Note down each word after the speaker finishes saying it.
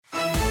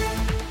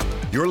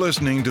You're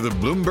listening to the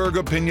Bloomberg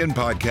Opinion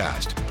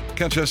Podcast.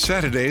 Catch us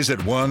Saturdays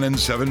at 1 and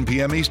 7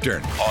 p.m.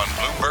 Eastern on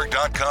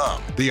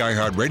Bloomberg.com, the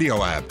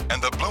iHeartRadio app,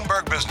 and the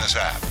Bloomberg Business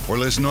app, or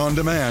listen on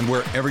demand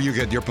wherever you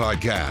get your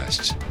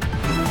podcasts.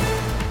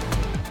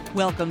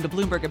 Welcome to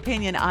Bloomberg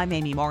Opinion. I'm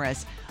Amy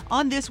Morris.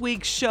 On this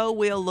week's show,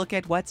 we'll look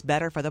at what's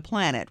better for the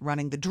planet,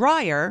 running the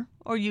dryer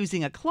or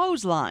using a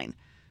clothesline.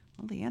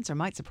 Well, the answer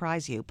might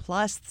surprise you.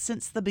 Plus,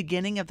 since the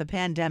beginning of the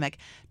pandemic,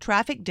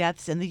 traffic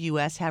deaths in the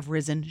U.S. have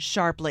risen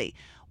sharply.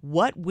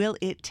 What will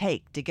it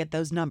take to get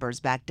those numbers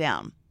back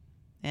down?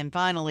 And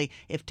finally,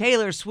 if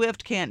Taylor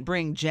Swift can't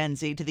bring Gen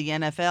Z to the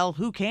NFL,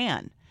 who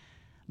can?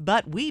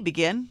 But we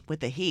begin with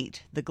the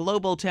heat. The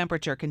global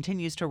temperature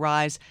continues to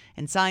rise,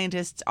 and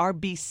scientists are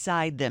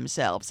beside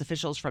themselves.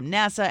 Officials from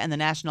NASA and the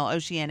National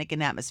Oceanic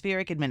and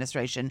Atmospheric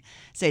Administration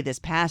say this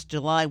past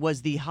July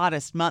was the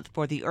hottest month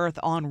for the Earth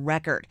on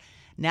record.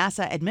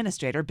 NASA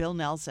Administrator Bill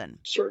Nelson.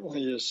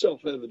 Certainly is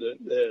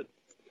self-evident that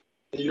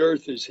the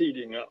Earth is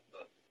heating up.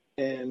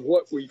 And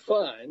what we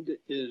find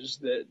is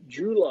that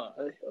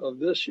July of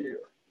this year,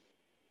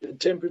 the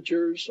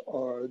temperatures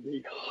are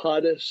the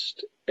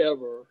hottest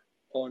ever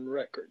on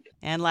record.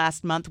 And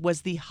last month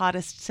was the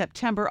hottest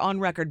September on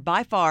record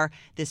by far.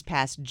 This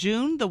past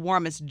June, the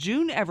warmest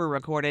June ever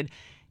recorded.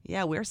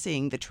 Yeah, we're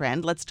seeing the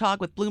trend. Let's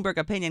talk with Bloomberg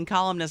Opinion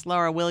columnist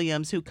Lara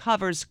Williams, who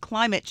covers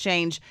climate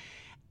change.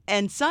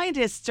 And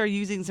scientists are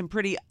using some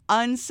pretty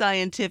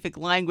unscientific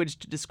language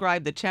to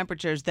describe the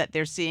temperatures that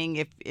they're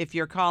seeing. If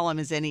your column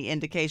is any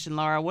indication,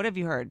 Lara, what have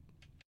you heard?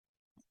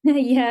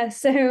 Yeah,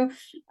 so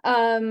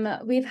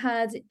we've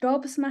had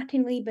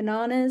gobsmackingly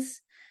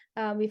bananas.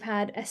 We've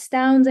had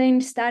astounding,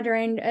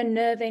 staggering,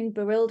 unnerving,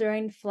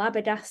 bewildering,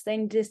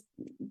 flabbergasting,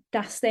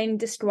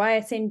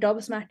 disquieting,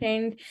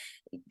 gobsmacking.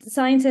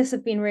 Scientists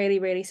have been really,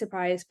 really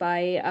surprised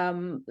by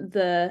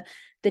the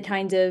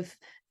kind of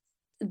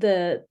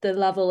the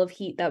level of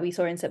heat that we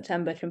saw in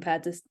September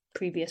compared to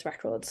previous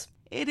records.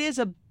 It is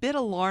a bit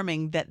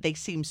alarming that they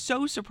seem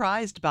so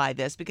surprised by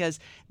this because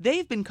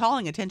they've been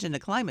calling attention to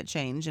climate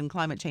change and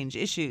climate change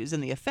issues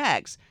and the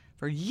effects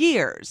for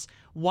years.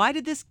 Why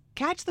did this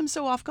catch them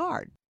so off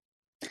guard?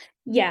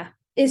 Yeah,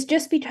 it's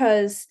just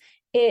because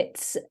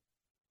it's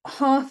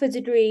 0.5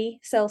 degree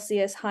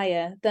Celsius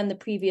higher than the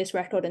previous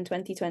record in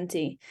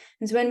 2020.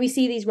 And so when we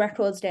see these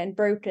records getting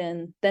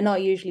broken, they're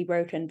not usually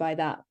broken by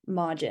that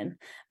margin.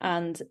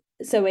 And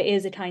so it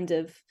is a kind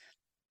of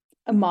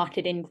a marked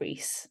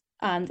increase.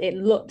 And it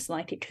looks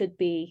like it could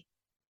be,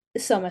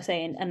 some are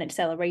saying, an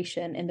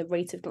acceleration in the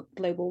rate of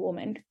global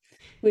warming,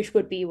 which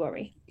would be a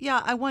worry.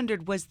 Yeah, I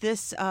wondered, was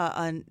this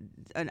an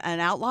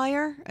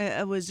outlier?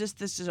 Was just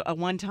this a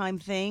one-time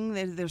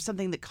thing? There's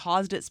something that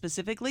caused it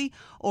specifically?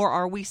 Or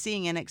are we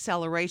seeing an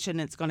acceleration?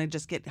 It's going to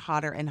just get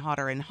hotter and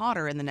hotter and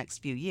hotter in the next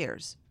few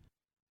years?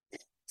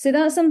 So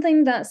that's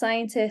something that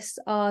scientists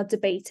are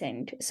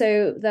debating.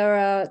 So there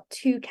are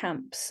two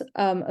camps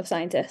of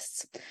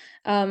scientists.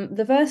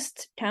 The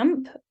first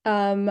camp,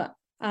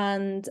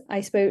 and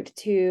I spoke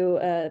to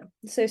a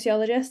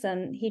sociologist,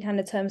 and he kind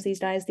of terms these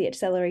guys the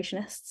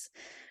accelerationists.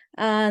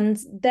 And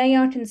they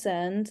are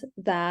concerned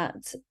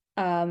that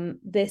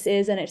this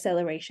is an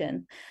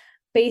acceleration.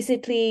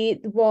 Basically,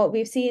 what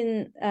we've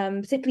seen,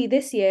 particularly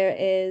this year,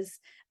 is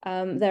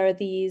there are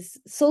these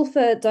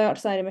sulfur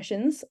dioxide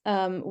emissions,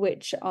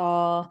 which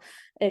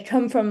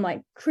come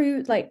from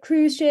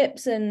cruise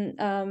ships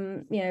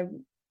and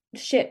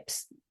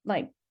ships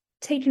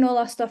taking all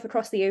our stuff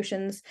across the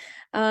oceans,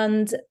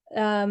 and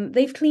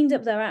they've cleaned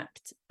up their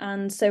act,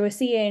 and so we're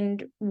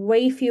seeing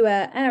way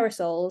fewer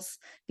aerosols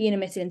being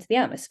emitted into the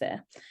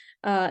atmosphere.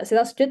 So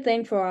that's a good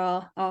thing for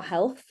our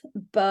health,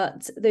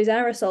 but those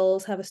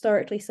aerosols have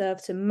historically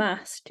served to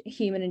mask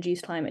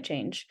human-induced climate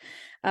change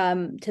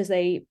because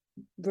they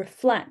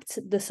reflect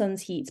the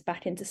sun's heat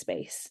back into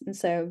space. And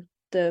so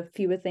the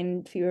fewer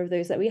of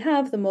those that we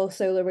have, the more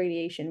solar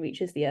radiation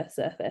reaches the Earth's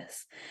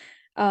surface.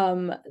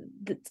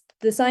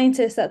 The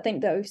scientists that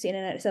think that we've seen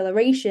an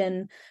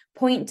acceleration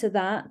point to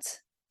that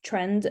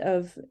trend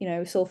of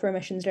sulfur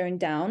emissions going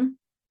down,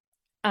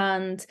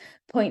 and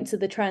point to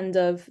the trend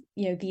of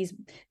these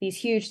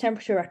huge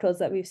temperature records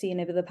that we've seen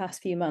over the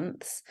past few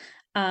months,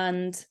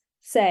 and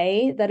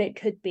say that it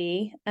could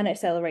be an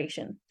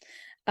acceleration.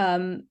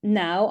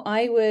 Now,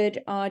 I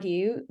would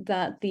argue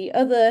that the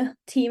other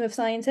team of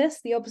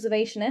scientists, the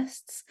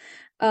observationists,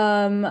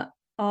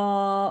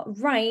 are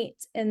right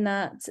in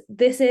that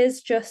this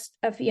is just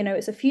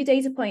it's a few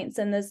data points,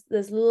 and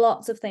there's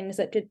lots of things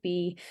that could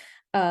be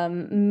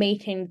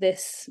making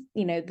this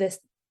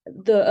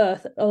the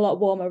Earth a lot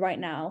warmer right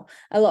now,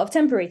 a lot of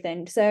temporary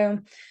things. So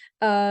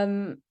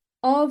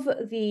of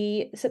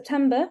the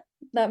September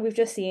that we've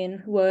just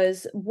seen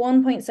was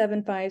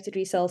 1.75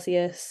 degrees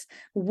Celsius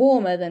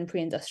warmer than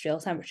pre-industrial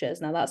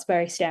temperatures. Now that's a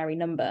very scary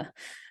number.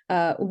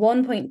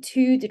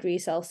 1.2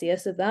 degrees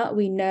Celsius of that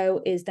we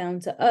know is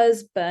down to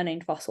us burning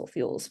fossil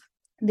fuels.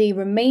 The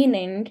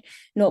remaining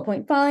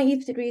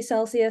 0.5 degrees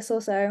Celsius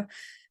or so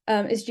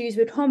is due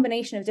to a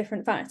combination of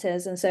different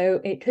factors. And so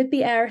it could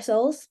be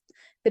aerosols,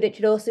 but it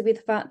could also be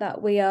the fact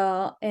that we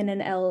are in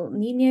an El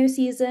Nino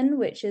season,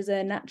 which is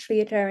a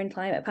naturally occurring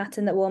climate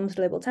pattern that warms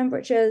global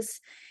temperatures.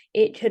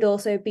 It could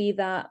also be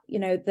that,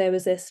 there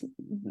was this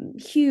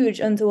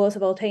huge underwater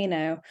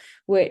volcano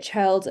which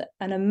held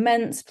an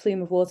immense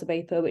plume of water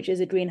vapor, which is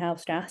a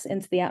greenhouse gas,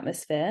 into the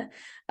atmosphere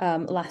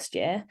last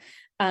year.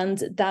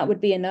 And that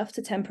would be enough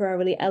to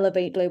temporarily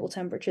elevate global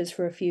temperatures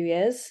for a few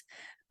years.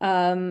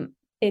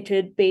 It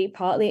could be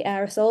partly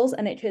aerosols,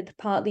 and it could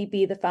partly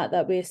be the fact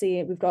that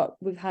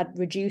we've had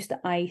reduced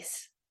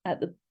ice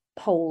at the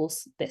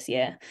poles this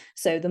year.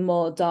 So the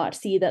more dark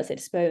sea that's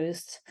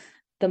exposed,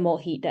 the more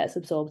heat gets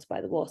absorbed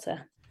by the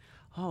water.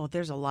 Oh,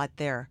 there's a lot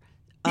there.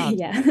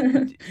 Yeah.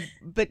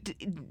 But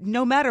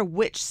no matter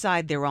which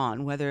side they're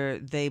on, whether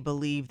they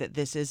believe that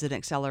this is an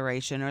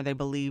acceleration or they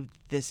believe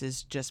this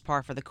is just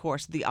par for the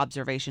course, the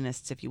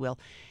observationists, if you will,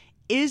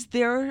 is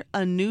there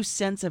a new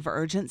sense of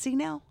urgency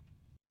now?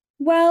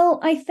 Well,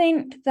 I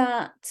think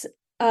that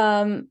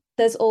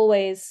there's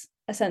always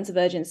a sense of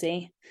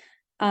urgency,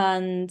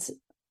 and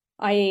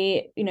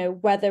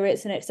whether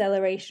it's an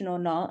acceleration or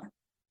not,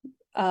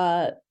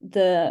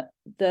 the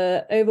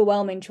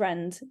overwhelming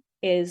trend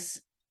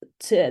is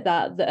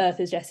that the Earth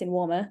is getting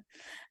warmer,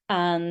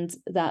 and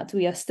that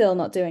we are still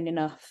not doing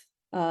enough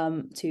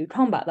to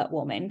combat that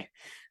warming.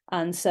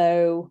 And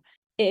so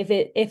if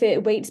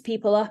it wakes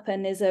people up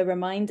and is a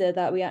reminder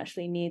that we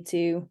actually need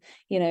to,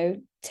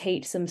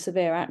 take some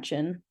severe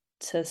action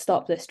to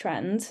stop this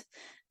trend,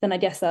 then I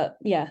guess that,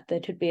 there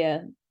could be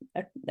a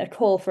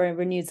call for a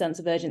renewed sense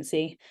of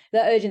urgency.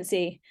 That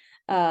urgency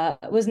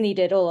was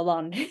needed all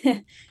along.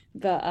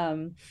 But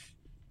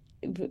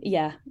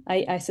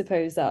I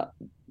suppose that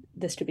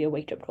this could be a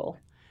wake-up call.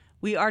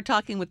 We are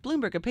talking with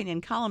Bloomberg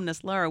opinion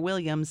columnist Lara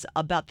Williams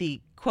about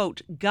the,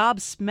 quote,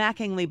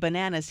 gobsmackingly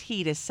bananas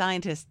heat, as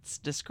scientists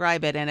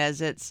describe it, and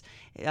as it's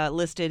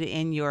listed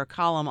in your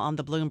column on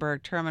the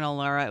Bloomberg terminal,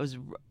 Lara. It was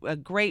a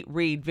great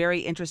read,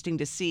 very interesting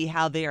to see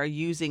how they are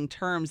using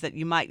terms that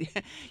you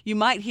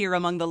might hear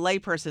among the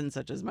layperson,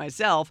 such as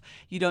myself.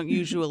 You don't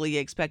usually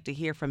expect to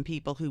hear from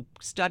people who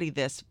study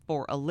this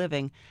for a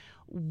living.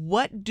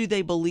 What do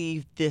they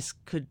believe this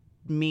could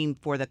mean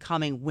for the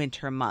coming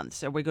winter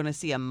months? Are we going to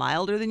see a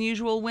milder than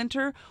usual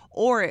winter,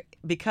 or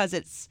because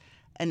it's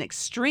an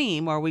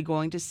extreme, are we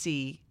going to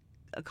see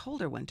a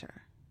colder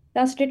winter?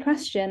 That's a good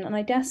question, and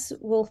I guess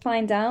we'll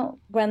find out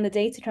when the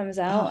data comes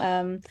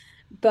out.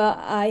 But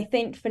I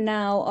think for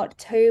now,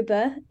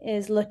 October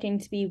is looking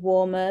to be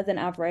warmer than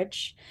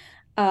average,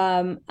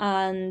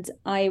 and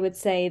I would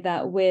say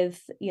that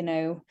with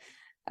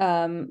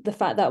the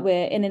fact that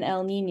we're in an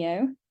El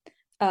Nino,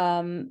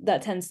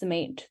 that tends to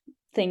make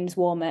things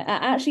warmer. It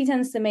actually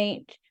tends to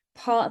make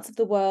parts of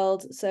the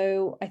world,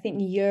 so I think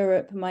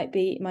Europe might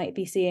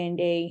be seeing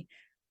a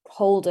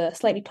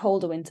slightly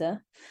colder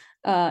winter,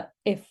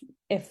 if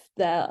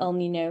the El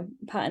Nino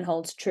pattern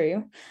holds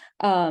true.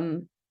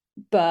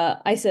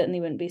 But I certainly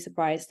wouldn't be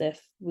surprised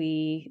if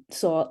we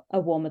saw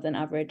a warmer than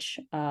average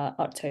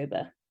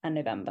October and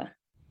November.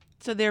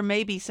 So there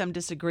may be some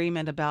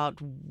disagreement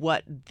about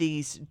what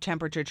these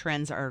temperature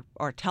trends are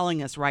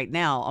telling us right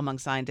now among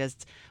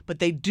scientists, but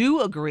they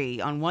do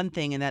agree on one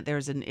thing, in that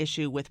there's an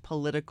issue with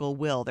political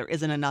will. There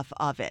isn't enough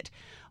of it.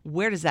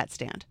 Where does that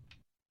stand?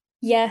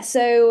 Yeah,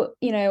 so,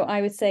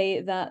 I would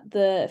say that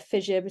the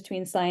fissure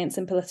between science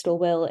and political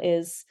will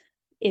is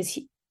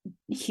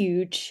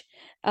huge.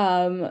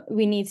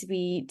 We need to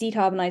be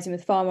decarbonizing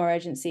with far more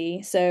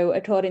urgency. So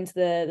according to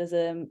there's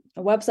a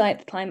website,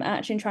 the Climate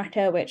Action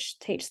Tracker, which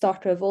takes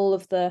stock of all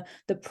of the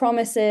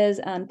promises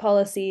and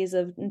policies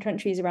of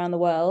countries around the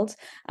world,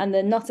 and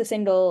then not a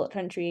single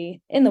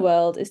country in the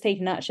world is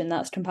taking action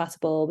that's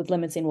compatible with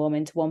limiting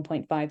warming to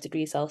 1.5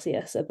 degrees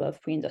Celsius above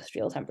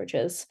pre-industrial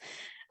temperatures.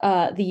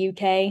 The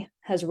UK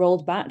has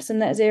rolled back some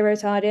net zero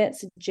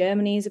targets.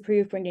 Germany's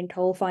approved bringing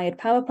coal-fired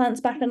power plants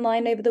back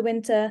online over the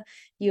winter.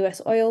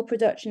 US oil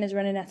production is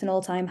running at an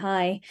all-time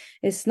high.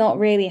 It's not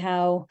really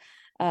how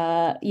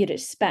you'd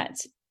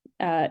expect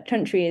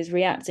countries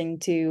reacting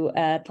to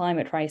a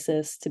climate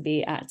crisis to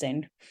be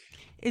acting.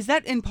 Is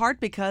that in part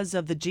because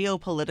of the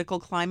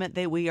geopolitical climate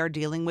that we are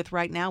dealing with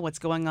right now, what's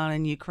going on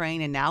in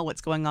Ukraine and now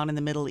what's going on in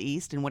the Middle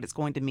East, and what it's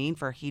going to mean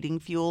for heating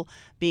fuel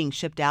being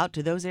shipped out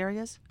to those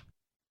areas?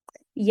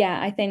 Yeah,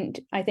 I think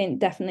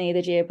definitely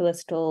the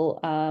geopolitical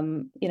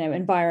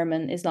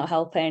environment is not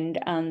helping,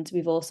 and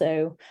we've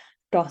also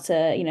got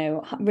a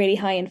really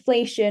high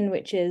inflation,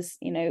 which is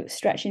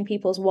stretching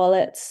people's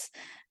wallets,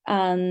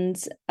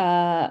 and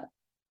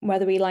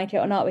whether we like it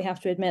or not, we have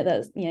to admit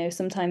that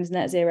sometimes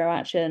net zero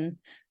action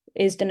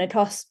is going to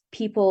cost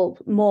people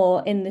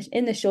more in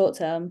the short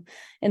term.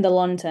 In the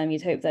long term,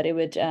 you'd hope that it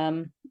would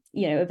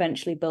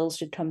eventually bills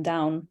should come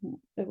down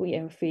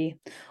if we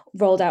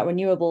rolled out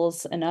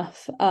renewables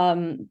enough.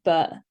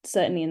 But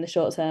certainly in the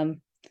short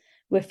term,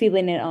 we're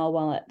feeling it in our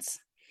wallets.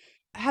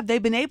 Have they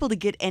been able to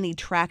get any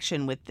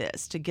traction with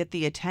this, to get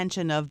the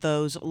attention of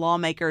those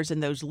lawmakers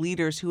and those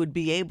leaders who would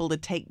be able to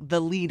take the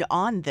lead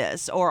on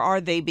this? Or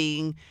are they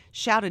being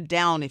shouted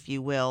down, if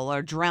you will,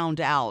 or drowned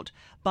out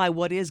by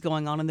what is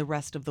going on in the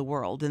rest of the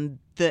world and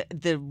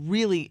the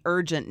really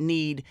urgent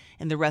need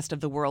in the rest of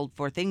the world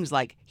for things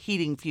like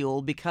heating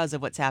fuel because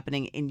of what's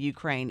happening in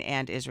Ukraine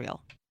and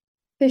Israel.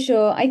 For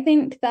sure. I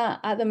think that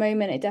at the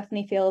moment, it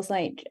definitely feels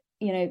like,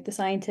 the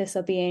scientists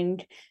are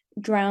being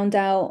drowned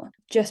out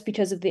just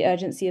because of the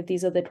urgency of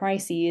these other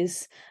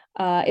crises.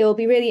 It will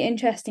be really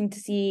interesting to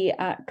see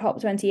at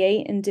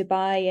COP28 in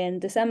Dubai in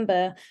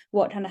December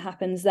what kind of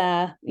happens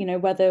there,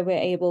 whether we're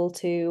able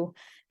to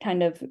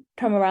kind of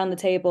come around the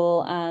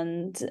table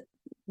and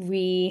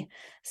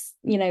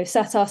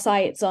set our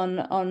sights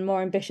on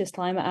more ambitious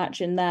climate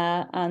action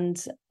there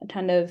and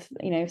kind of,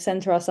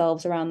 center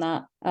ourselves around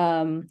that,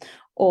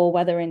 or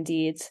whether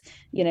indeed,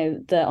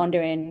 the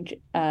ongoing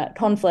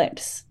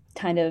conflicts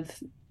kind of,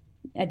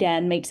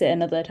 again, makes it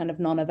another kind of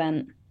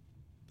non-event.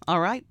 All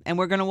right. And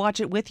we're going to watch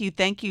it with you.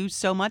 Thank you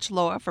so much,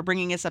 Laura, for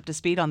bringing us up to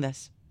speed on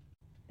this.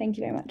 Thank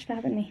you very much for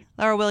having me.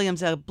 Lara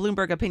Williams, a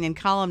Bloomberg opinion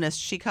columnist.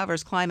 She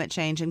covers climate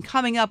change. And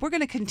coming up, we're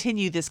going to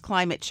continue this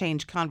climate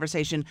change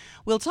conversation.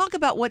 We'll talk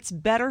about what's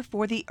better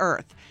for the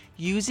earth,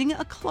 using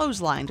a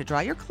clothesline to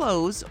dry your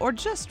clothes or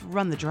just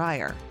run the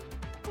dryer.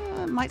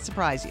 It might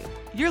surprise you.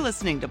 You're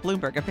listening to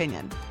Bloomberg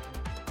Opinion.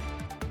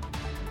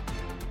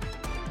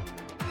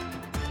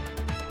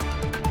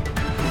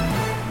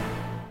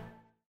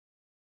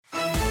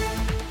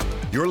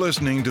 You're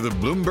listening to the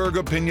Bloomberg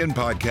Opinion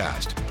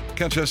Podcast.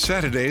 Catch us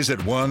Saturdays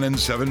at 1 and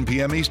 7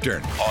 p.m.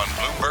 Eastern on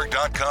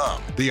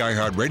Bloomberg.com, the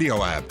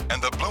iHeartRadio app,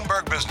 and the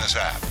Bloomberg Business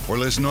app, or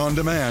listen on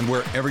demand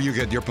wherever you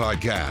get your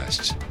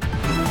podcasts.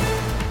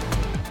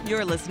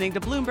 You're listening to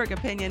Bloomberg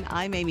Opinion.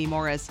 I'm Amy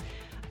Morris.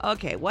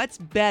 Okay, what's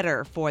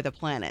better for the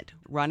planet?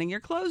 Running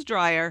your clothes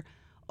dryer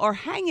or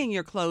hanging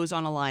your clothes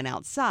on a line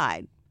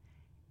outside?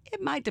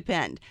 It might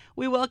depend.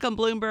 We welcome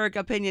Bloomberg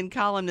opinion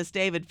columnist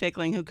David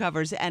Fickling, who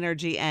covers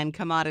energy and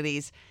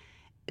commodities.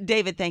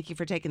 David, thank you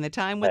for taking the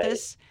time with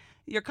us.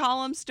 Your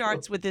column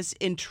starts with this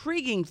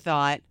intriguing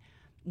thought: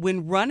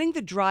 when running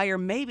the dryer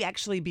may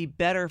actually be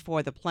better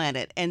for the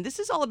planet. And this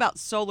is all about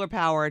solar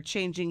power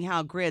changing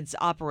how grids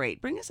operate.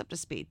 Bring us up to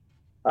speed.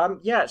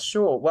 Yeah,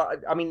 sure. Well,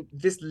 I mean,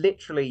 this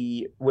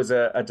literally was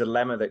a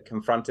dilemma that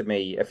confronted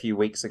me a few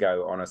weeks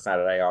ago on a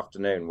Saturday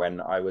afternoon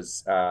when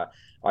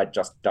I'd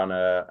just done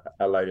a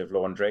load of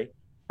laundry,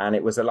 and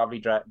it was a lovely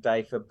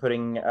day for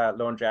putting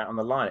laundry out on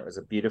the line. It was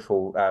a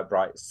beautiful,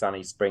 bright,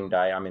 sunny spring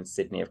day. I'm in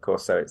Sydney, of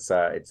course, so it's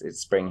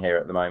spring here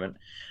at the moment.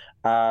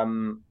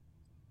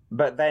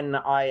 But then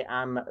I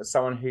am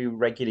someone who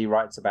regularly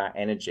writes about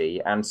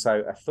energy, and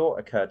so a thought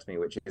occurred to me,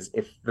 which is,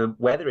 if the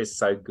weather is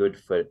so good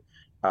for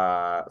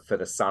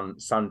the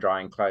sun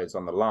drying clothes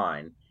on the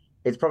line,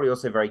 it's probably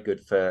also very good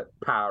for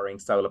powering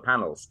solar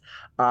panels.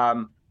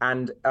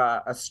 And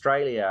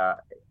Australia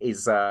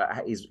is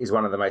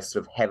one of the most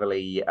sort of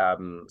heavily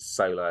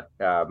solar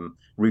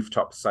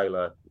rooftop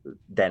solar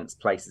dense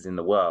places in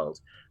the world.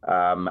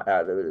 Per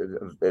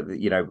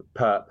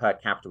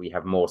capita, we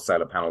have more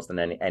solar panels than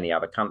any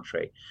other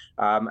country.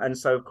 And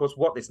so, of course,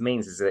 what this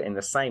means is that in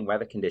the same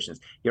weather conditions,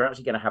 you're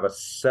actually going to have a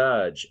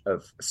surge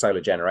of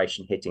solar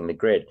generation hitting the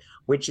grid,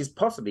 which is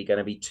possibly going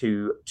to be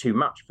too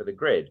much for the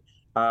grid.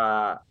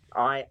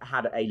 I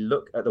had a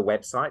look at the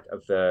website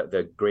of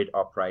the grid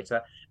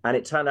operator, and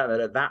it turned out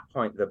that at that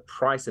point, the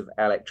price of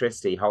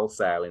electricity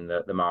wholesale in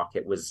the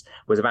market was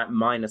about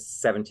minus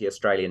 70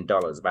 Australian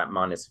dollars, about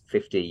minus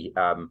 50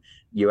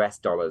 US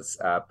dollars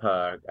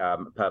per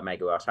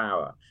megawatt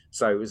hour.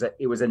 So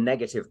it was a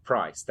negative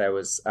price. There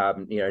was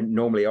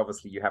normally,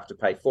 obviously, you have to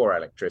pay for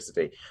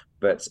electricity,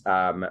 but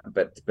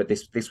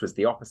this was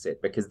the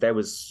opposite, because there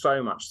was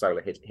so much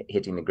solar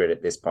hitting the grid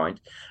at this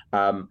point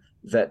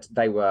that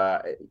they were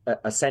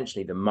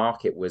essentially, the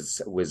market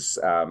was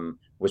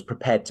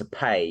prepared to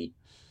pay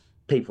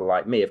people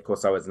like me. Of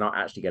course, I was not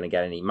actually going to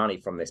get any money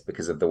from this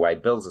because of the way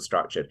bills are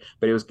structured,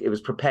 but it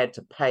was prepared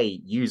to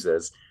pay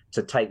users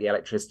to take the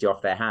electricity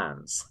off their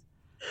hands.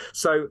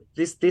 So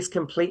this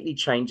completely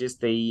changes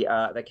the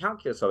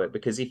calculus of it,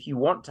 because if you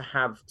want to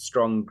have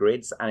strong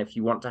grids, and if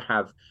you want to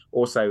have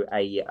also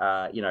a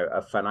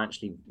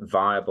financially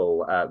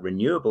viable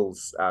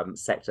renewables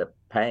sector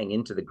paying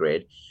into the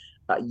grid,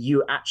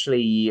 you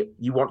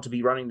want to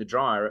be running the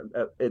dryer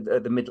at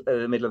the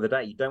middle of the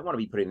day. You don't want to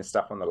be putting the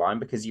stuff on the line,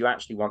 because you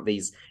actually want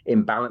these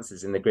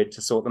imbalances in the grid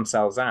to sort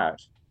themselves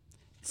out.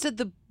 So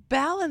the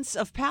balance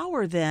of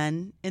power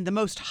then in the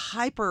most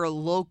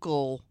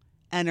hyper-local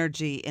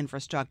energy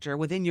infrastructure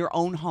within your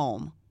own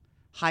home,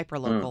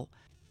 hyper-local,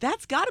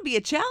 that's got to be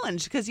a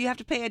challenge, because you have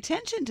to pay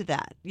attention to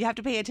that. You have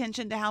to pay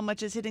attention to how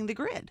much is hitting the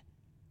grid.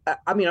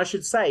 I mean, I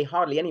should say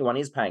hardly anyone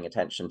is paying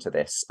attention to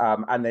this,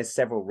 and there's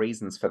several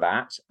reasons for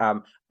that.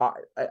 I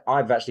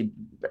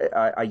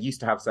used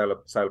to have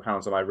solar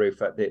panels on my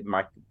roof. At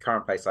my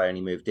current place, I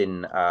only moved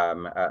in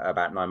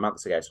about 9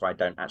 months ago, so I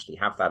don't actually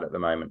have that at the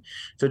moment.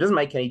 So it doesn't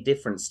make any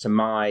difference to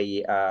my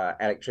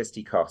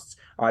electricity costs.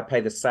 I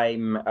pay the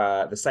same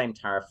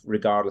tariff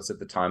regardless of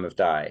the time of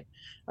day.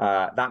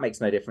 That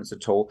makes no difference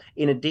at all.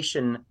 In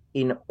addition,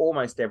 in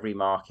almost every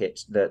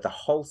market, the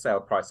wholesale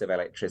price of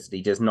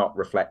electricity does not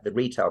reflect the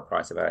retail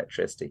price of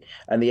electricity.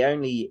 And the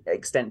only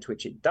extent to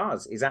which it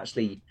does is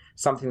actually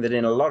something that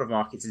in a lot of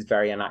markets is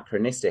very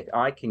anachronistic.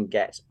 I can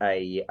get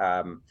I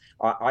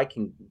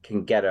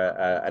can get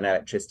an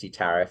electricity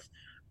tariff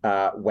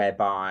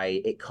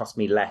whereby it costs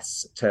me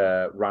less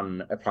to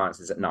run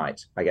appliances at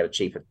night. I get a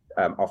cheaper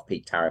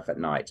off-peak tariff at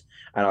night,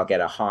 and I'll get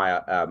a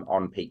higher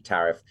on-peak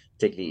tariff,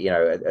 particularly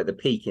at the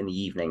peak in the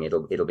evening.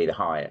 It'll be the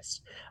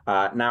highest.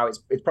 Now it's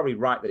probably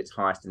right that it's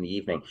highest in the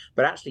evening,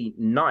 but actually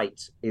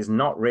night is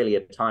not really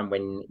a time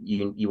when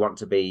you want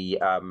to be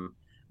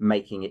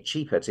making it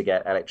cheaper to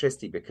get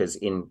electricity, because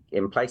in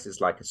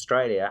places like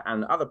Australia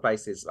and other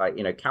places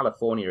like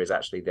California is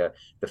actually the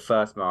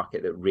first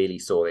market that really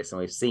saw this,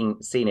 and we've seen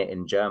it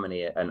in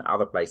Germany and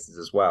other places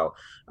as well.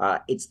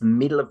 It's the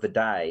middle of the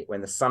day when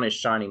the sun is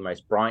shining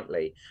most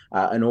brightly,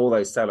 and all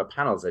those solar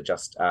panels are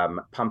just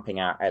pumping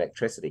out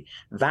electricity.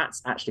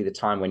 That's actually the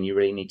time when you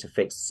really need to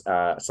fix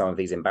some of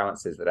these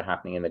imbalances that are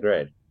happening in the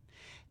grid.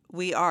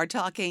 We are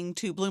talking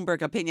to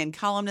Bloomberg opinion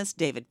columnist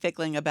David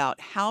Fickling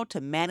about how to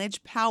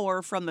manage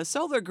power from the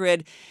solar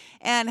grid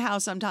and how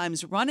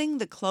sometimes running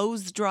the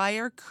clothes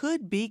dryer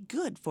could be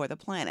good for the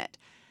planet.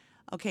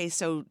 Okay,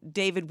 so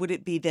David, would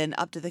it be then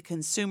up to the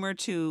consumer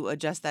to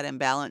adjust that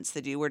imbalance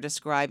that you were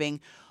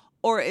describing?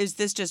 Or is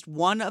this just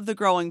one of the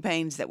growing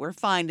pains that we're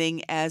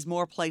finding as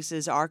more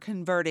places are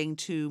converting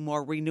to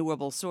more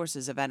renewable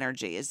sources of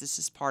energy? Is this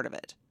just part of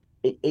it?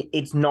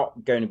 It's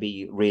not going to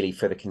be really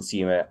for the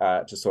consumer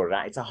to sort it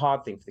out. It's a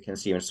hard thing for the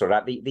consumer to sort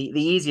out. The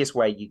easiest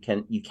way you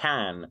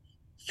can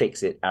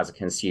fix it as a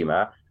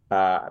consumer,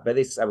 but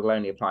this will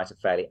only apply to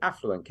fairly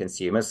affluent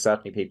consumers.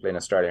 Certainly, people in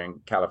Australia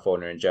and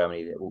California and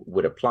Germany that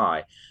would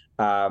apply.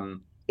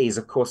 Is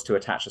of course to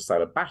attach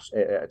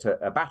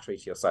a battery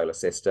to your solar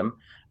system.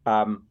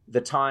 The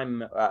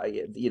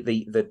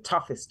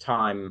toughest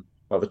time.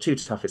 Well, the two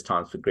toughest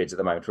times for grids at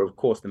the moment are, of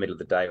course, the middle of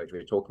the day, which we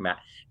were talking about,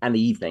 and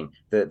the evening.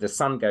 The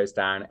sun goes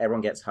down,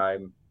 everyone gets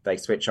home, they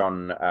switch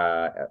on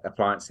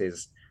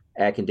appliances,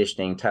 air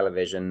conditioning,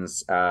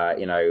 televisions,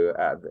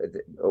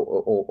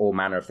 all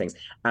manner of things.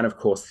 And of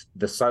course,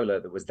 the solar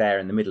that was there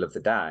in the middle of the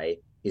day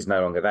is no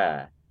longer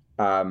there.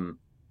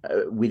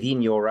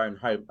 Within your own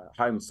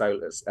home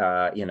solar,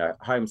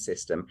 home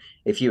system,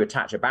 if you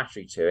attach a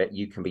battery to it,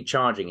 you can be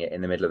charging it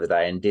in the middle of the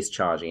day and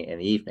discharging it in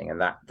the evening,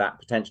 and that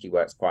potentially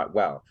works quite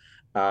well.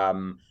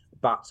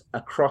 But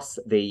across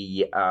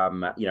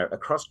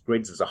across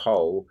grids as a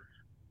whole,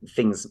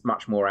 things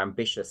much more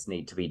ambitious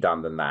need to be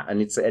done than that,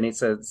 and it's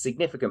a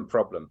significant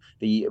problem.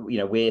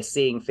 We're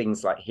seeing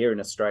things like here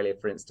in Australia,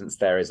 for instance,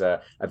 there is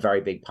a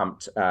very big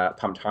pumped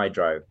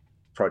hydro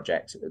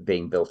project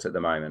being built at the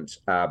moment,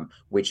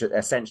 which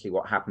essentially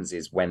what happens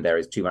is when there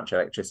is too much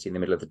electricity in the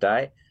middle of the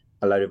day,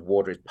 a load of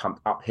water is pumped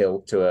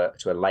uphill to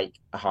a lake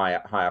high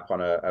up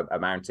on a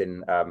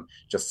mountain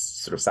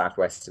just sort of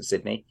southwest of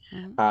Sydney.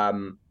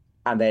 Mm-hmm.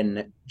 And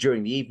then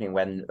during the evening,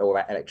 when all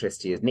that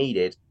electricity is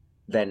needed,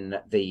 then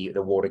the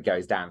water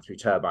goes down through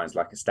turbines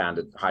like a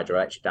standard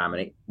hydroelectric dam,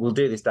 and it will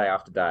do this day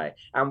after day.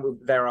 And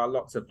there are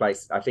lots of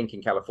places, I think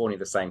in California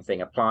the same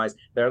thing applies.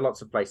 There are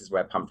lots of places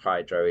where pumped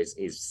hydro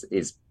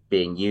is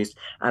being used,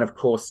 and of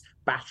course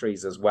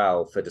batteries as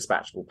well for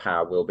dispatchable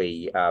power will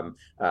be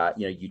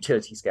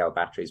utility scale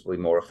batteries will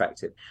be more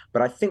effective.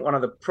 But I think one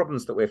of the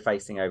problems that we're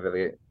facing over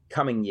the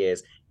coming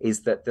years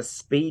is that the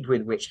speed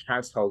with which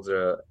households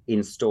are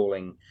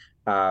installing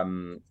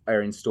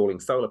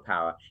solar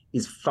power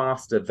is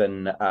faster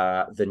than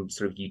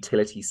sort of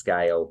utility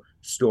scale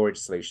storage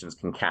solutions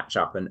can catch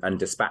up, and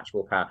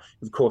dispatchable power.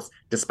 Of course,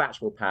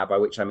 dispatchable power, by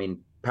which I mean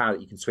power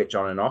that you can switch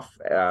on and off,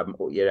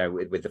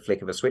 with the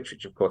flick of a switch,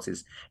 which of course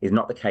is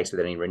not the case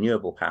with any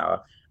renewable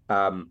power.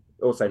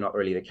 Also, not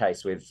really the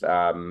case with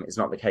it's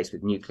not the case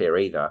with nuclear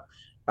either.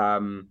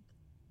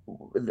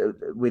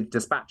 With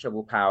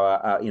dispatchable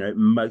power,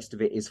 most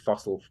of it is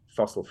fossil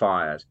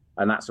fired,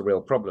 and that's a real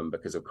problem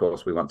because, of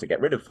course, we want to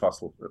get rid of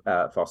fossil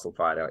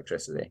fired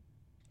electricity.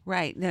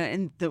 Right.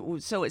 And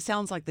so it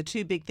sounds like the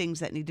two big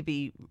things that need to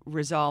be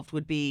resolved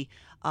would be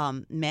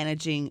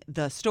managing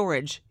the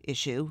storage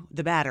issue,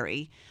 the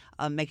battery,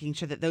 making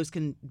sure that those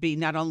can be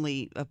not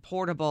only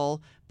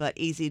portable, but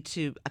easy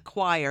to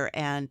acquire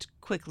and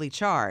quickly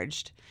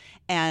charged,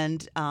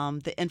 and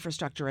the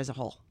infrastructure as a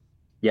whole.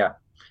 Yeah.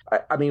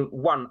 I mean,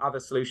 one other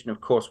solution,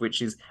 of course,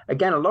 which is,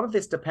 again, a lot of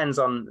this depends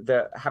on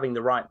having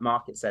the right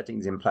market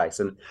settings in place.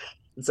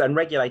 And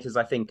regulators,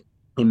 I think,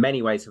 in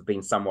many ways have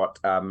been somewhat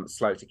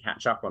slow to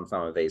catch up on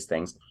some of these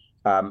things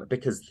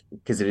because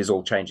it is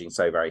all changing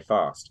so very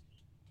fast.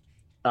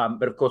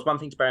 But of course, one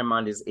thing to bear in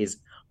mind is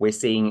we're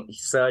seeing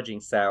surging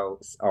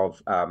sales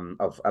of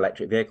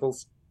electric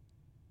vehicles.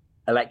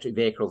 Electric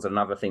vehicles are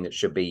another thing that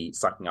should be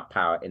sucking up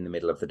power in the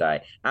middle of the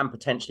day and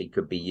potentially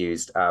could be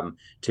used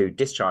to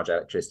discharge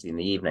electricity in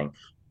the evening.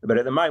 But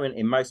at the moment,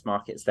 in most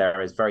markets,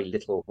 there is very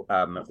little,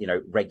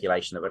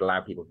 regulation that would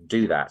allow people to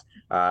do that.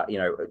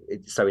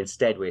 So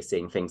instead, we're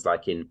seeing things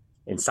like in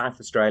South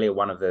Australia,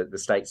 one of the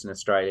states in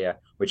Australia,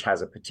 which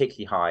has a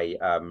particularly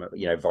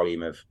high,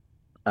 volume of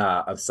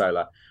of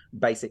solar.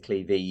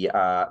 Basically,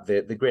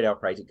 the grid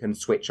operator can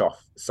switch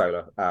off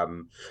solar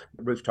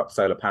rooftop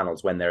solar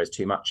panels when there is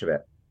too much of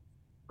it,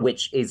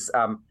 which is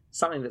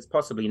something that's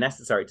possibly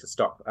necessary to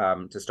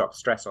stop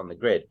stress on the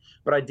grid.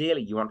 But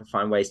ideally, you want to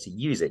find ways to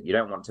use it. You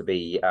don't want to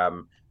be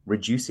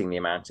reducing the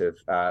amount of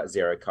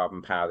zero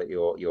carbon power that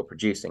you're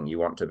producing. You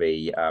want to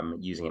be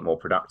using it more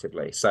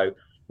productively. So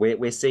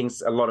we're seeing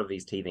a lot of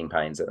these teething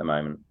pains at the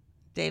moment.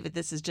 David,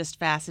 this is just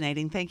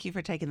fascinating. Thank you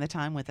for taking the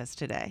time with us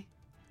today.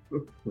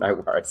 No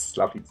worries. It's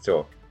lovely to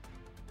talk.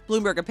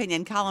 Bloomberg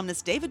Opinion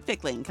columnist David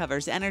Fickling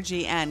covers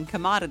energy and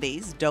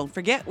commodities. Don't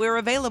forget, we're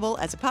available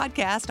as a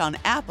podcast on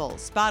Apple,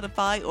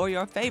 Spotify, or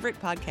your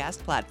favorite podcast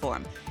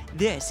platform.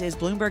 This is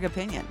Bloomberg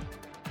Opinion.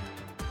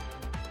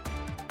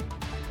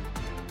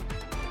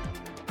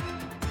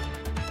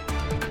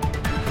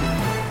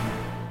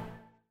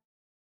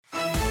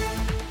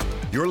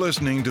 You're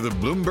listening to the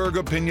Bloomberg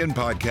Opinion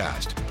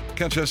Podcast.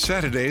 Catch us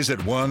Saturdays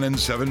at 1 and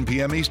 7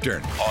 p.m.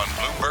 Eastern on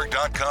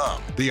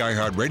Bloomberg.com, the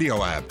iHeart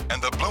Radio app,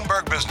 and the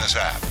Bloomberg Business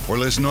app, or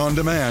listen on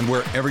demand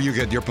wherever you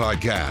get your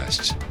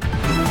podcasts.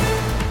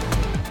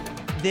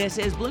 This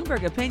is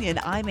Bloomberg Opinion.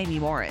 I'm Amy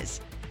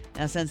Morris.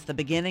 Now, since the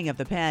beginning of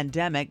the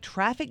pandemic,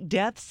 traffic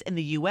deaths in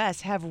the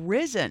U.S. have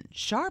risen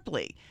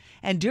sharply.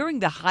 And during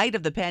the height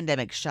of the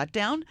pandemic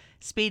shutdown,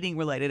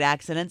 speeding-related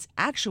accidents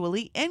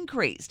actually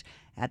increased.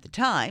 At the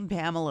time,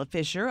 Pamela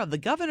Fisher of the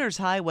Governor's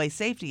Highway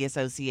Safety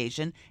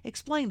Association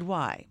explained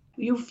why.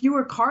 You have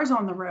fewer cars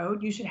on the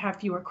road, you should have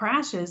fewer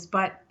crashes,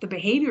 but the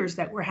behaviors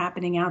that were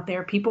happening out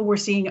there, people were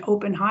seeing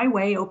open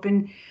highway,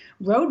 open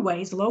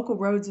roadways, local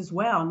roads as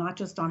well, not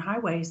just on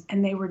highways,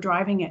 and they were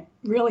driving at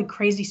really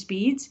crazy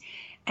speeds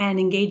and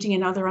engaging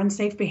in other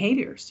unsafe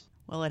behaviors.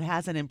 Well, it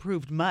hasn't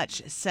improved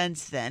much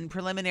since then.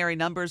 Preliminary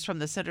numbers from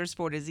the Centers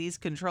for Disease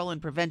Control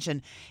and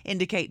Prevention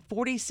indicate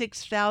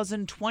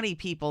 46,020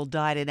 people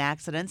died in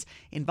accidents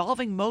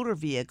involving motor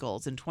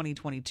vehicles in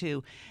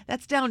 2022.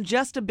 That's down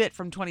just a bit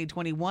from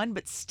 2021,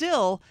 but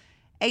still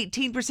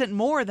 18%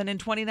 more than in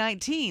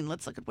 2019.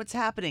 Let's look at what's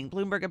happening.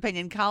 Bloomberg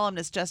Opinion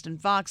columnist Justin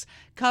Fox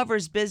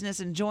covers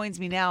business and joins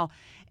me now.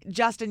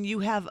 Justin, you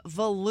have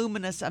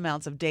voluminous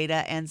amounts of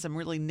data and some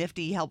really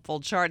nifty, helpful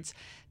charts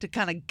to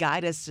kind of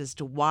guide us as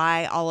to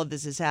why all of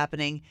this is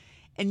happening.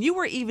 And you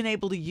were even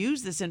able to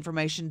use this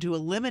information to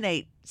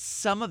eliminate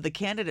some of the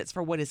candidates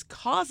for what is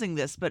causing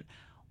this. But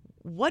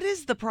what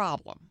is the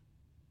problem?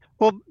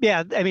 Well,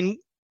 yeah, I mean,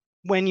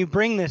 when you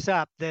bring this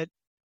up, that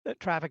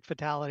traffic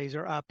fatalities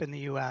are up in the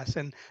U.S.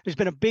 and there's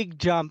been a big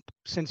jump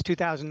since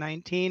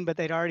 2019, but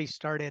they'd already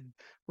started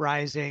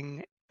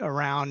rising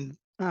around,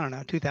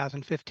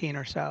 2015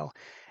 or so.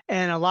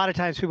 And a lot of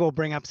times people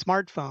bring up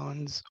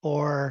smartphones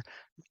or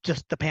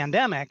just the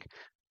pandemic.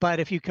 But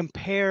if you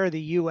compare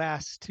the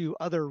U.S. to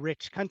other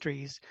rich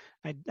countries,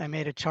 I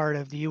made a chart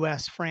of the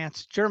U.S.,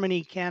 France,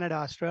 Germany, Canada,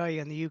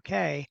 Australia, and the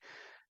U.K.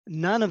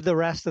 None of the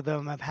rest of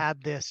them have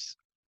had this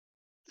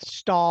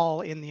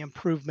stall in the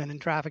improvement in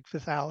traffic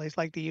fatalities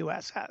like the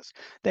U.S. has.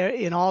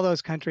 In all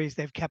those countries,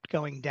 they've kept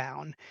going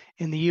down.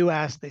 In the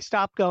U.S., they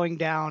stopped going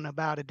down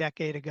about a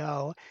decade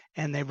ago,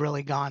 and they've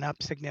really gone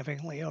up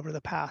significantly over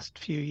the past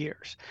few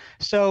years.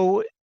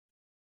 So,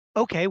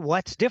 okay,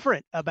 what's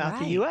different about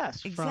the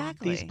U.S. from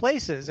these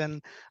places?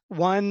 And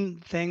one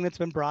thing that's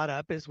been brought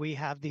up is we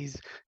have these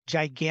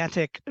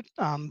gigantic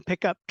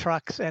pickup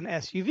trucks and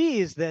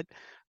SUVs that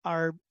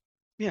are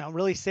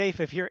really safe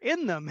if you're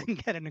in them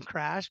and get in a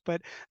crash,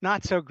 but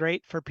not so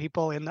great for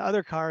people in the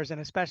other cars and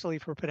especially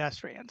for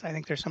pedestrians. I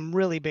think there's some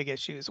really big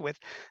issues with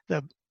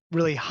the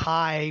really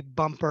high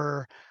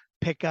bumper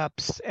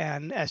pickups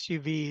and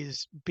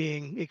SUVs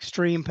being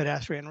extreme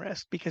pedestrian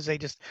risk because they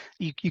just,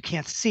 you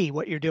can't see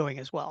what you're doing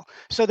as well.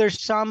 So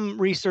there's some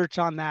research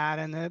on that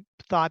and the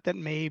thought that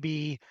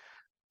maybe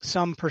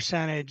some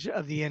percentage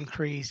of the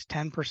increase,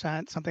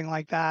 10%, something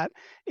like that,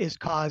 is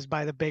caused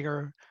by the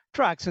bigger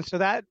trucks. And so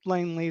that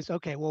lane leaves,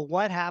 okay, well,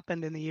 what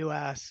happened in the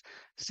US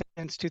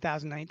since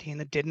 2019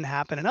 that didn't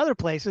happen in other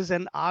places?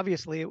 And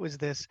obviously it was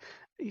this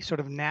sort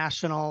of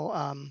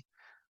national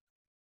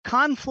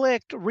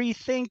conflict,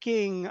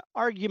 rethinking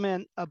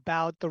argument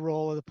about the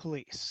role of the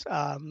police,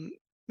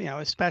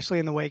 especially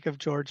in the wake of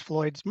George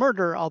Floyd's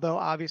murder, although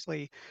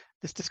obviously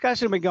this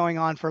discussion has been going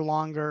on for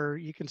longer.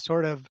 You can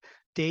sort of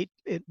date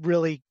it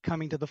really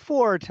coming to the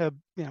fore to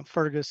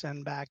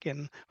Ferguson back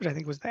in, which I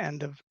think was the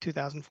end of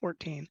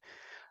 2014.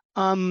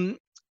 And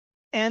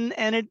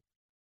it,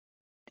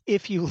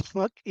 if you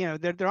look,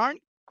 there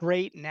aren't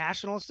great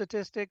national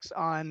statistics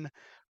on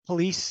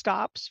police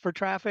stops for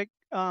traffic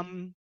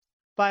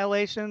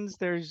violations.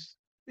 There's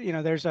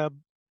a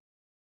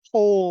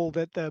poll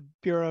that the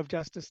Bureau of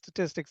Justice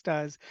Statistics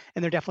does,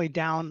 and they're definitely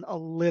down a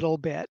little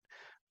bit.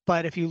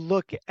 But if you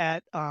look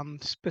at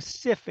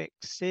specific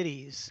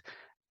cities,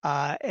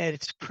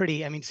 it's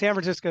pretty. I mean, San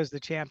Francisco is the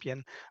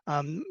champion.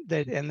 And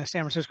the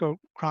San Francisco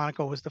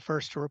Chronicle was the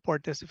first to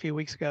report this a few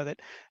weeks ago that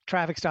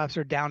traffic stops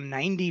are down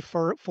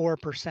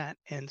 94%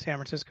 in San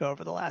Francisco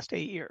over the last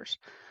 8 years.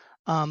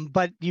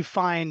 But you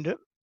find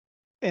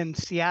and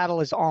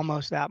Seattle is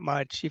almost that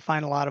much. You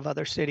find a lot of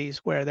other cities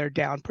where they're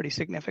down pretty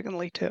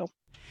significantly too.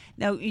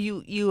 Now,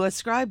 you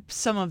ascribe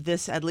some of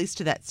this, at least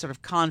to that sort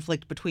of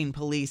conflict between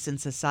police and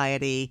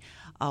society,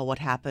 what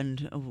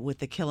happened with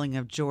the killing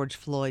of George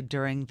Floyd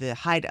during the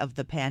height of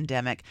the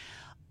pandemic.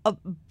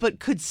 But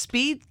could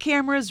speed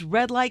cameras,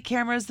 red light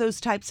cameras,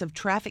 those types of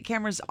traffic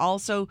cameras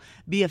also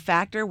be a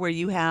factor where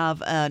you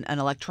have an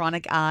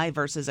electronic eye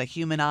versus a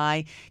human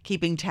eye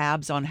keeping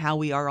tabs on how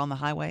we are on the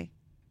highway?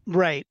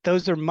 Right.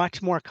 Those are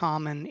much more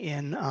common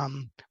in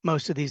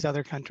most of these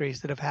other countries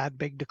that have had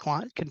big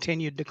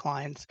continued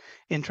declines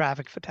in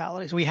traffic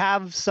fatalities. We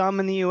have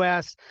some in the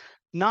US,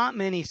 not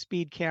many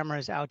speed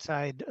cameras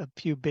outside a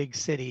few big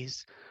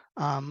cities.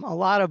 A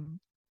lot of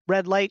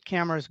red light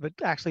cameras, but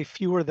actually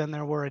fewer than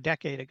there were a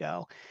decade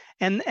ago.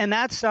 And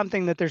that's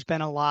something that there's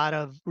been a lot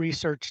of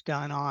research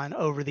done on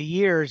over the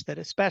years, that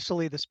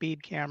especially the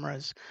speed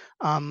cameras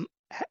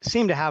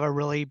seem to have a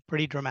really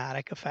pretty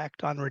dramatic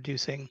effect on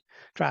reducing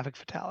traffic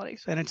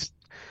fatalities. And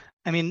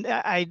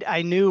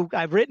I knew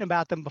I've written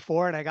about them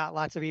before, and I got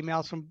lots of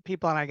emails from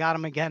people, and I got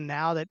them again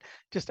now, that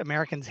just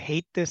Americans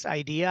hate this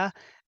idea.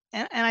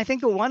 And I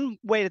think the one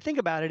way to think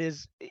about it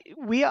is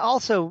we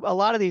also, a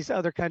lot of these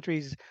other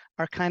countries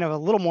are kind of a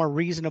little more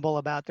reasonable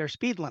about their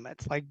speed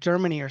limits, like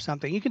Germany or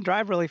something. You can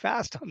drive really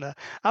fast on the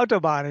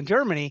Autobahn in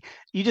Germany.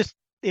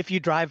 If you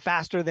drive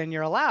faster than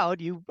you're allowed,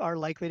 you are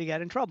likely to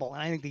get in trouble.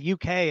 And I think the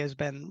UK has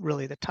been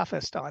really the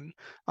toughest on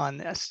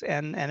this,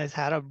 and has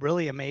had a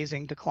really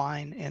amazing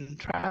decline in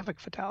traffic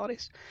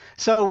fatalities.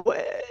 So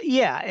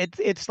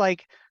it's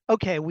like,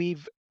 okay,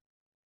 we've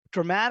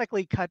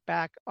dramatically cut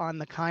back on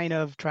the kind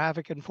of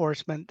traffic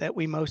enforcement that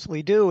we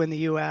mostly do in the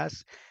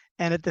US.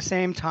 And at the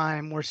same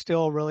time, we're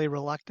still really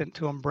reluctant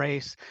to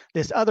embrace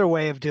this other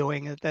way of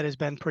doing it that has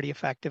been pretty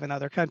effective in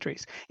other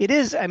countries. It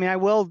is, I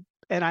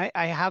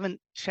haven't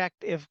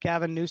checked if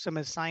Gavin Newsom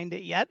has signed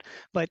it yet,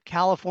 but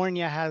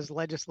California has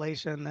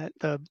legislation that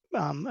the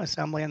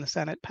Assembly and the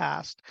Senate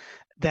passed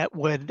that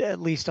would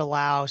at least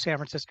allow San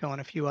Francisco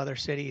and a few other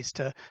cities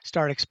to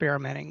start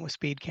experimenting with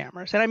speed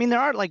cameras. And there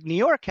are, like, New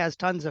York has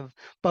tons of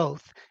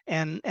both.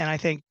 And I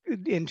think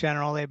in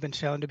general, they've been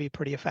shown to be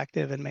pretty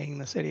effective in making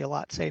the city a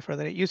lot safer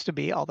than it used to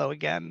be. Although,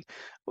 again,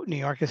 New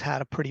York has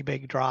had a pretty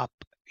big drop,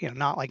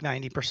 not like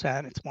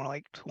 90%, it's more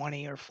like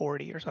 20 or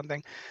 40 or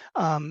something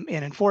in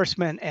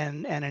enforcement,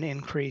 and an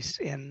increase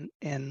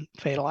in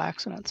fatal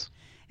accidents.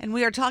 And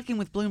we are talking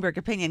with Bloomberg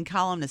opinion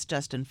columnist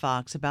Justin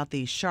Fox about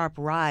the sharp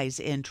rise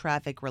in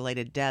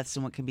traffic-related deaths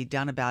and what can be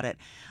done about it.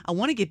 I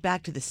want to get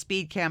back to the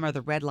speed camera,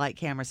 the red light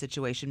camera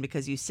situation,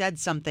 because you said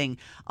something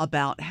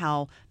about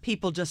how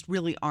people just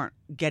really aren't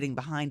getting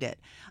behind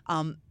it.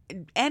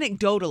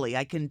 Anecdotally,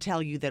 I can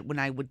tell you that when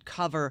I would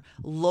cover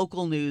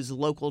local news,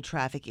 local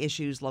traffic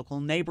issues, local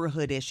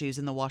neighborhood issues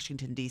in the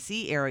Washington,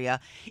 D.C. area,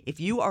 if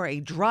you are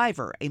a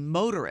driver, a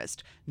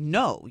motorist,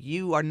 no,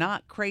 you are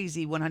not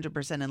crazy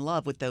 100% in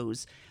love with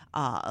those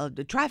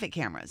the traffic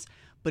cameras.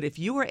 But if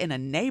you are in a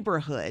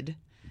neighborhood,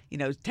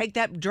 take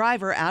that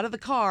driver out of the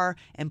car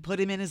and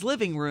put him in his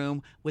living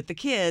room with the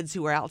kids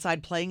who are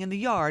outside playing in the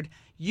yard.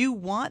 You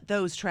want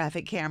those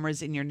traffic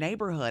cameras in your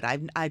neighborhood.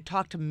 I've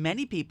talked to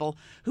many people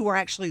who are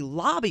actually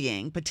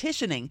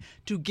petitioning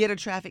to get a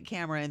traffic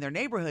camera in their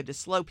neighborhood to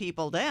slow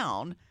people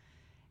down.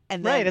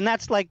 And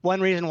that's like one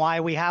reason why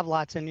we have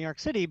lots in New York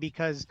City,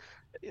 because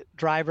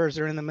drivers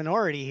are in the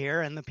minority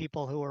here, and the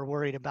people who are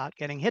worried about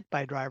getting hit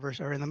by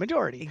drivers are in the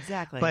majority.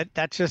 Exactly. But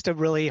that's just a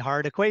really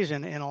hard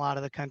equation in a lot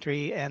of the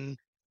country. And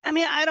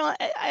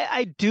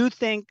I do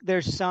think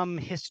there's some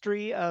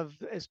history of,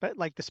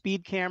 like, the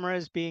speed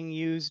cameras being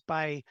used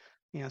by,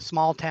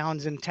 small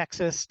towns in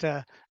Texas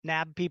to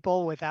nab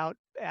people without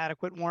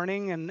adequate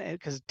warning. And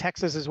because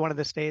Texas is one of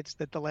the states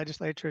that the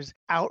legislature's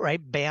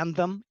outright banned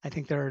them. I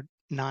think there are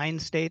 9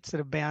 states that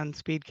have banned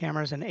speed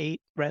cameras and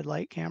 8 red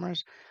light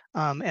cameras.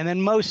 And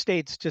then most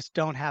states just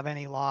don't have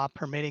any law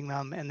permitting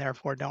them, and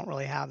therefore don't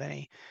really have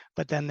any.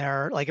 But then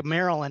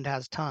Maryland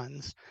has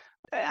tons.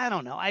 I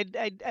don't know.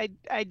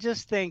 I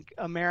just think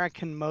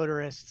American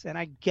motorists, and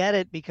I get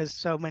it because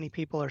so many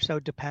people are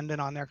so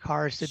dependent on their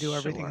cars to do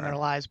everything in their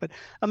lives, but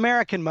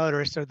American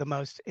motorists are the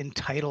most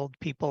entitled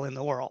people in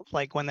the world.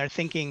 Like, when they're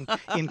thinking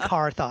in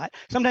car thought,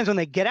 sometimes when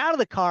they get out of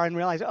the car and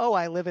realize, oh,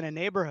 I live in a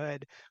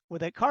neighborhood where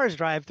the cars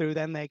drive through,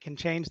 then they can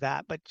change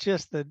that. But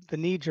just the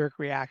knee-jerk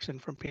reaction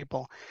from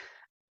people.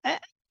 I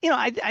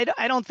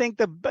don't think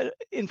the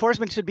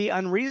enforcement should be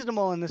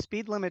unreasonable and the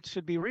speed limit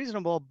should be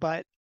reasonable,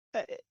 but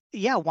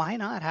why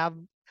not have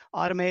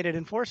automated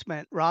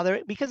enforcement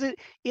rather? Because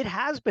it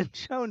has been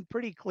shown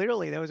pretty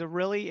clearly. There was a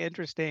really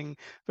interesting,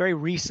 very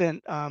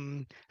recent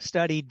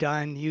study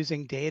done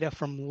using data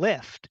from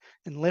Lyft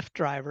and Lyft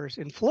drivers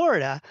in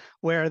Florida,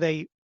 where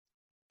they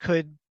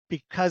could,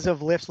 because of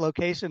Lyft's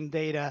location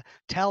data,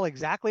 tell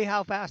exactly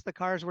how fast the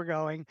cars were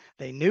going.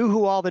 They knew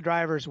who all the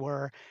drivers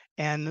were,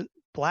 and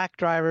Black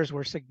drivers who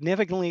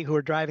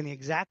were driving the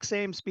exact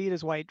same speed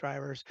as white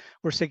drivers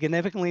were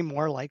significantly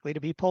more likely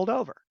to be pulled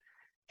over.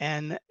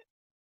 And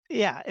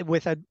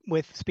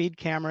with speed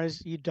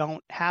cameras, you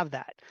don't have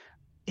that.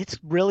 it's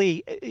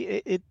really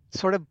it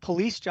sort of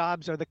police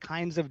jobs are the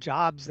kinds of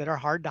jobs that are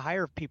hard to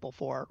hire people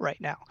for right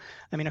now.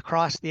 I mean,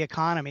 across the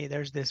economy,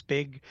 there's this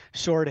big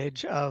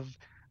shortage of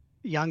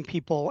young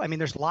people. I mean,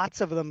 there's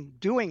lots of them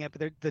doing it,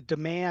 but the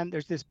demand,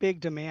 there's this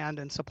big demand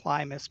and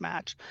supply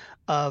mismatch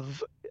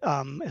of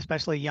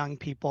especially young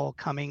people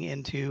coming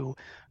into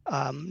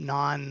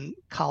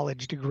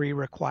non-college degree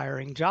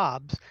requiring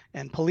jobs,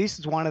 and police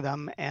is one of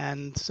them.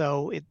 And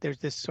so there's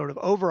this sort of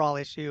overall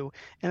issue.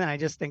 And then I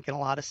just think in a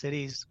lot of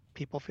cities,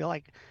 people feel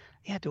like,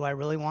 yeah, do I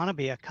really want to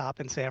be a cop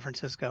in San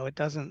Francisco? It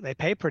doesn't, they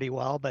pay pretty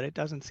well, but it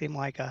doesn't seem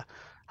like a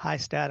high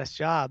status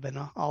job, and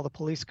all the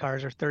police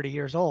cars are 30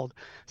 years old.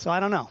 So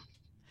I don't know.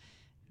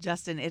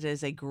 Justin, it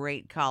is a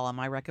great column.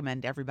 I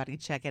recommend everybody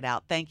check it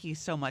out. Thank you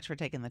so much for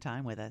taking the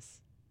time with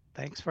us.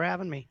 Thanks for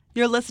having me.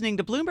 You're listening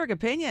to Bloomberg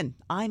Opinion.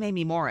 I'm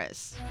Amy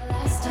Morris.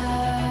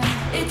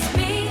 It's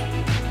me.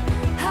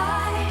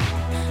 Hi,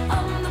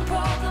 I'm the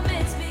problem,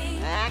 it's me.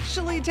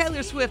 Actually,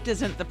 Taylor Swift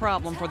isn't the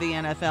problem for the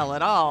NFL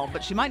at all,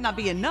 but she might not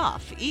be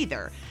enough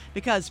either,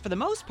 because for the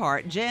most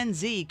part, Gen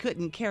Z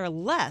couldn't care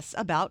less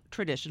about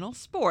traditional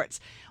sports.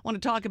 I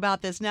want to talk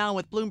about this now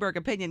with Bloomberg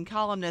Opinion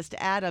columnist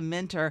Adam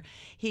Minter.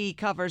 He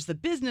covers the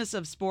business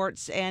of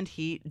sports, and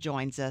he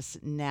joins us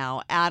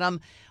now. Adam,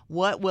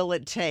 what will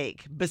it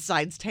take,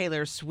 besides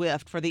Taylor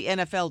Swift, for the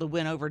NFL to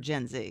win over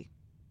Gen Z?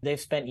 They've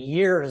spent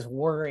years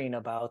worrying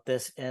about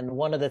this, and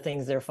one of the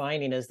things they're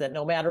finding is that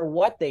no matter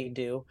what they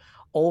do,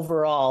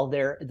 overall,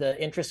 the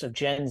interest of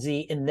Gen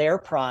Z in their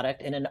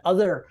product and in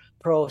other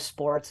pro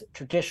sports,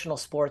 traditional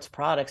sports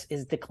products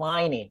is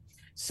declining.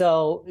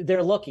 So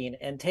they're looking,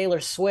 and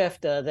Taylor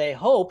Swift, they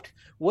hoped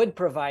would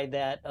provide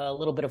that a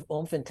little bit of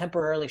oomph, and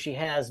temporarily she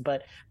has,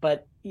 but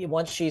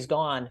once she's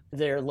gone,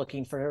 they're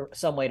looking for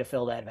some way to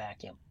fill that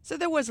vacuum. So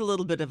there was a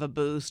little bit of a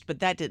boost, but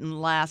that didn't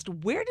last.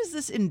 Where does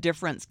this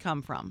indifference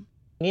come from?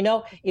 You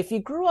know, if you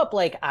grew up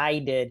like I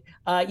did,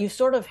 you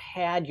sort of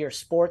had your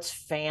sports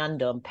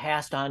fandom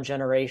passed on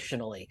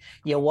generationally.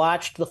 You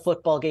watched the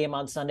football game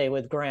on Sunday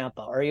with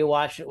grandpa, or you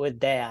watched it with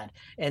dad.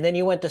 And then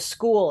you went to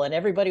school and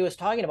everybody was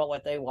talking about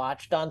what they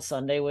watched on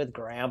Sunday with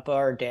grandpa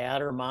or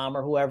dad or mom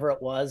or whoever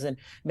it was. And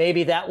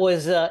maybe that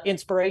was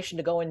inspiration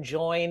to go and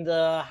join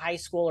the high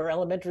school or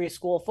elementary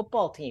school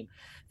football team.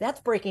 That's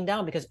breaking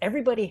down because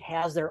everybody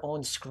has their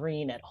own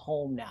screen at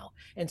home now.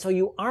 And so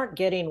you aren't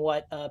getting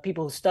what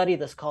people who study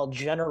this call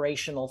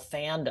generational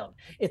fandom.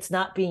 It's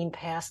not being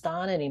passed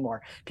on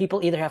anymore.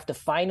 People either have to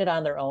find it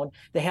on their own,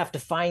 they have to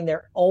find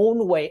their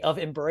own way of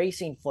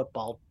embracing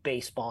football,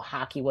 baseball,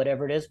 hockey,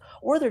 whatever it is,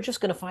 or they're just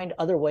going to find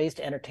other ways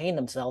to entertain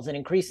themselves. And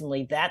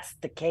increasingly, that's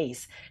the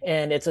case.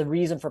 And it's a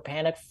reason for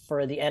panic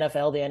for the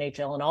NFL, the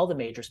NHL, and all the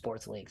major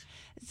sports leagues.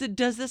 So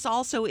does this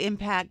also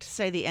impact,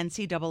 say, the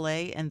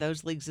NCAA and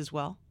those leagues as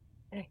well?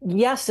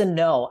 Yes and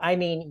no. I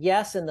mean,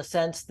 yes, in the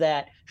sense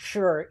that,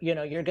 sure, you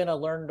know, you're going to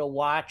learn to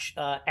watch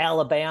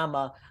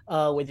Alabama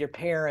with your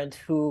parent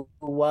who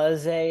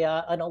was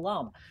an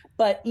alum.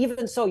 But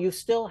even so, you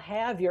still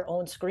have your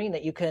own screen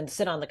that you can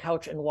sit on the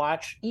couch and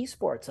watch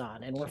esports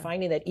on. And we're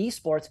finding that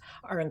esports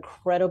are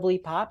incredibly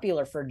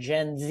popular for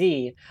Gen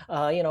Z,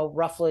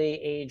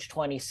 roughly age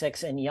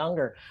 26 and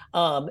younger.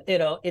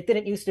 It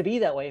didn't used to be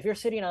that way. If you're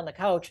sitting on the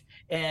couch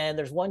and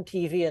there's one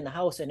TV in the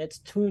house and it's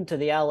tuned to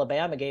the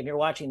Alabama game, you're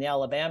watching the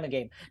Alabama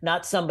game,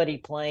 not somebody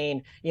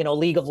playing,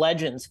 League of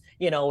Legends,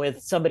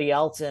 with somebody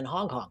else in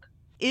Hong Kong.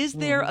 Is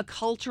there a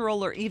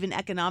cultural or even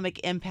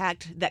economic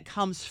impact that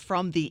comes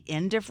from the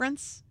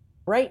indifference?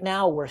 Right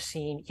now, we're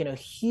seeing,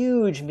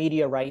 huge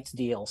media rights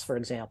deals, for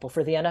example,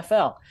 for the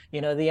NFL. The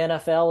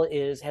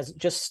NFL has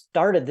just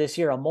started this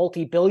year a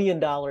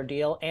multi-billion-dollar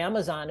deal.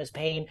 Amazon is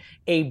paying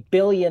 $1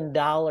 billion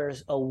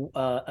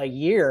a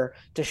year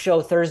to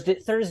show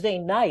Thursday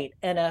night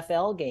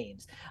NFL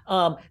games.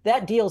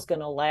 That deal is going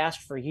to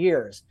last for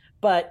years.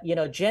 But,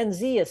 Gen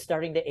Z is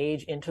starting to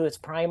age into its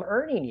prime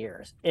earning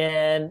years.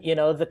 And,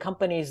 the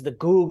companies, the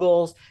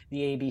Googles, the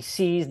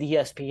ABCs, the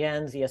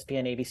ESPNs,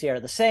 ESPN, ABC are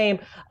the same.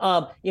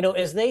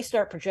 As they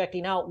start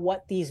projecting out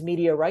what these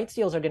media rights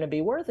deals are going to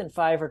be worth in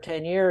 5 or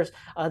 10 years,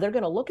 they're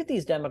going to look at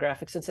these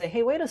demographics and say,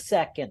 hey, wait a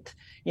second.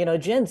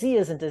 Gen Z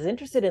isn't as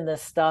interested in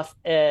this stuff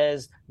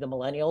as the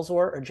millennials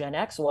were or Gen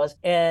X was.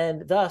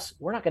 And thus,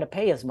 we're not going to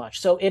pay as much.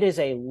 So it is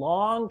a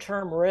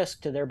long-term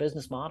risk to their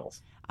business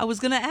models. I was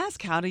going to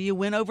ask, how do you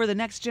win over the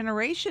next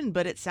generation?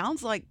 But it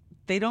sounds like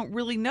they don't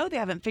really know. They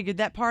haven't figured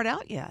that part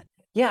out yet.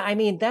 Yeah, I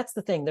mean, that's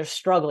the thing. They're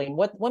struggling.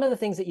 One of the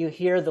things that you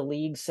hear the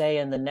league say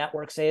and the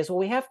network say is, well,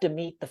 we have to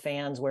meet the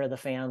fans where the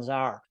fans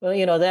are.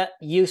 Well, that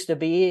used to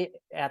be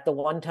at the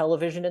one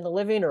television in the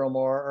living room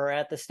or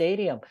at the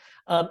stadium.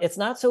 It's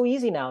not so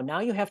easy now.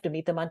 Now you have to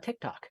meet them on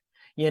TikTok.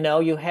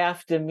 You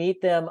have to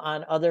meet them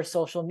on other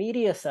social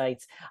media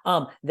sites.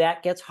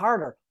 That gets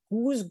harder.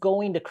 who's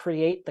going to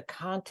create the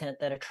content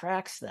that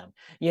attracts them?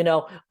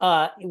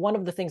 One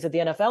of the things that the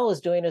NFL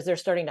is doing is they're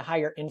starting to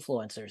hire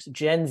influencers,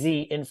 Gen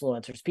Z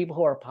influencers, people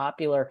who are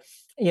popular,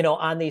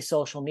 on these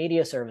social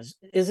media services.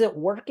 Is it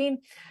working?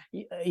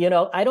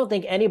 I don't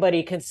think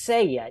anybody can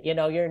say yet.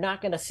 You're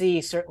not going to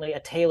see certainly a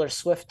Taylor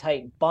Swift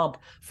type bump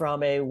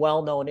from a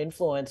well-known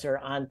influencer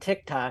on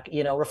TikTok,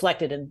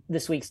 reflected in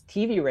this week's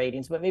TV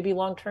ratings, but maybe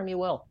long-term you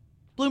will.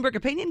 Bloomberg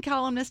opinion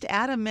columnist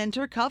Adam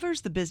Minter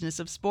covers the business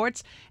of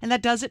sports. And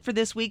that does it for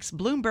this week's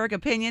Bloomberg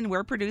Opinion.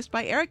 We're produced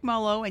by Eric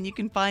Molo, and you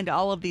can find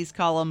all of these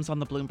columns on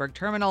the Bloomberg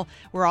Terminal.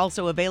 We're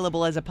also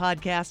available as a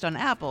podcast on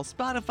Apple,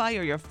 Spotify,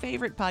 or your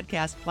favorite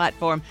podcast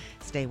platform.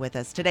 Stay with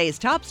us. Today's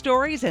top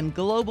stories and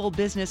global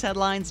business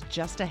headlines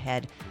just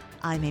ahead.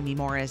 I'm Amy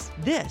Morris.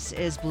 This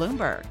is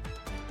Bloomberg.